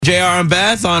JR and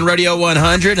Beth on Radio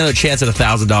 100. Another chance at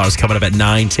 $1,000 coming up at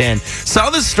 9:10.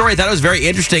 Saw this story, thought it was very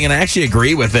interesting, and I actually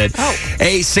agree with it.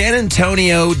 A San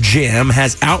Antonio gym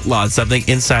has outlawed something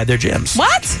inside their gyms.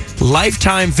 What?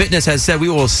 Lifetime Fitness has said we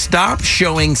will stop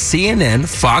showing CNN,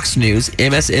 Fox News,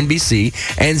 MSNBC,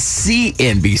 and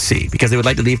CNBC because they would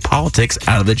like to leave politics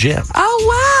out of the gym.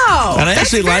 Oh, wow. And I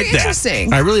actually like that.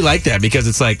 Interesting. I really like that because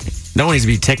it's like no one needs to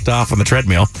be ticked off on the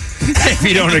treadmill if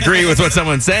you don't agree with what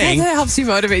someone's saying. That helps you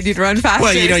motivate you to run faster.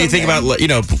 Well, you think about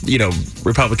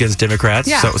Republicans, Democrats.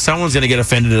 Yeah. So someone's going to get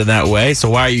offended in that way. So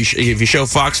why are you? If you show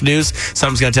Fox News,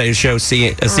 someone's going to tell you to show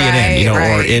CNN,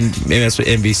 or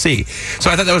MSNBC.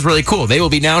 So I thought that was really cool. They will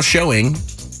be now showing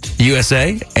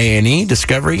USA, A&E,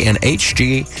 Discovery, and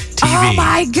HGTV. Oh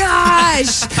my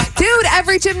gosh. Dude,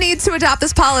 every gym needs to adopt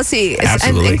this policy.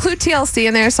 Absolutely. And include TLC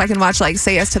in there so I can watch,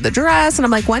 Say Yes to the Dress. And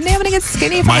I'm like, one day I'm going to get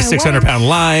skinny for My 600-pound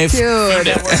life. Dude.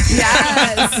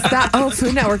 Yes.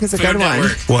 Food Network is a good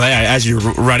one. Well, as you're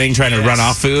running, trying to run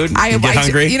off food, you get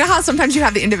hungry. You know how sometimes you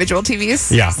have the individual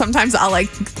TVs? Yeah. Sometimes I'll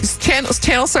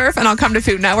channel surf and I'll come to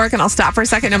Food Network and I'll stop for a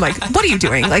second. And I'm like, what are you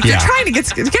doing? You're trying to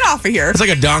get off of here. It's like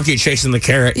a donkey chasing the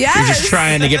carrot. Yes. You're just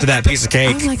trying to get to that piece of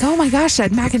cake. I'm like, oh my gosh,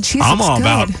 that mac and cheese I'm all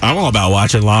about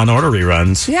watching Law and Order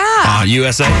reruns. Yeah. On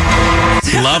USA.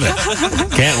 Love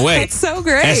it. Can't wait. It's so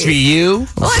great. SVU.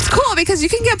 Well, it's cool because you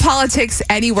can get politics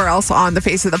anywhere else on the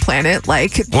face of the planet.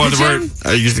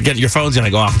 Your phone's going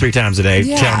to go off 3 times a day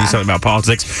telling you something about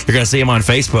politics. You're going to see them on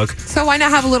Facebook. So why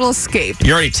not have a little escape?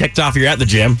 You're already ticked off. You're at the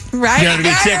gym. Right? You're going to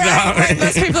be ticked off. Like,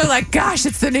 most people are like, gosh,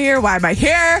 it's the new year. Why am I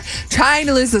here? Trying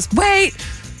to lose this weight.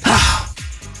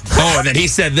 Oh, and then he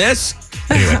said this?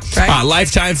 Anyway, right.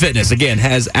 Lifetime Fitness, again,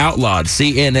 has outlawed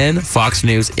CNN, Fox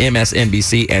News,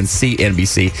 MSNBC, and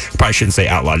CNBC. Probably shouldn't say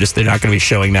outlawed, just they're not going to be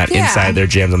showing that inside their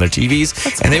gyms on their TVs.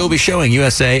 That's and they will be showing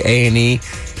USA, A&E,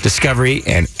 Discovery,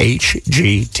 and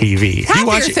HGTV.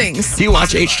 Things. Do you watch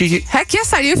HGTV? Heck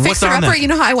yes, I do. What's Fixer on Upper. that? You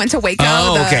know how I went to Waco?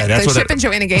 The Chip and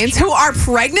Joanna Gaines, who are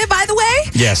pregnant, by the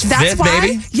way. Yes, that's why.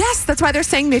 Baby. Yes, that's why they're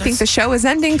saying they think the show is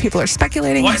ending. People are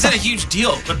speculating. Why is that a huge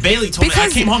deal? But Bailey told me. I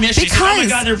came home yesterday. She said, oh my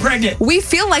God, they're pregnant. We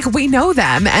feel like we know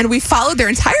them, and we followed their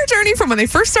entire journey from when they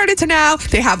first started to now.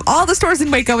 They have all the stores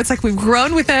in Waco. It's like we've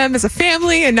grown with them as a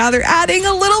family, and now they're adding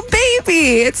a little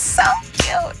baby. It's so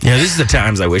cute. Yeah, these are the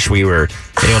times I wish we were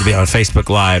able to be on Facebook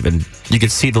Live and you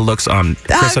could see the looks on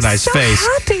Chris and I's face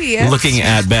looking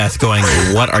at Beth going,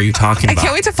 what are you talking about? I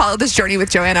can't wait to follow this journey with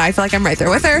Joanna. I feel like I'm right there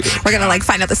with her. We're going to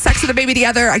find out the sex of the baby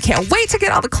together. I can't wait to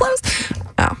get all the clothes.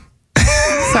 Oh.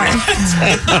 Sorry.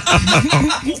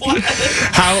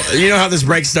 How this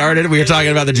break started? We were talking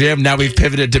about the gym. Now we've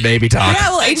pivoted to baby talk. Yeah,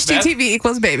 well, HGTV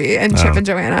equals baby and Chip and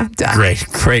Joanna. Done. Great.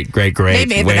 They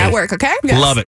made the network, okay? Yes. Love it.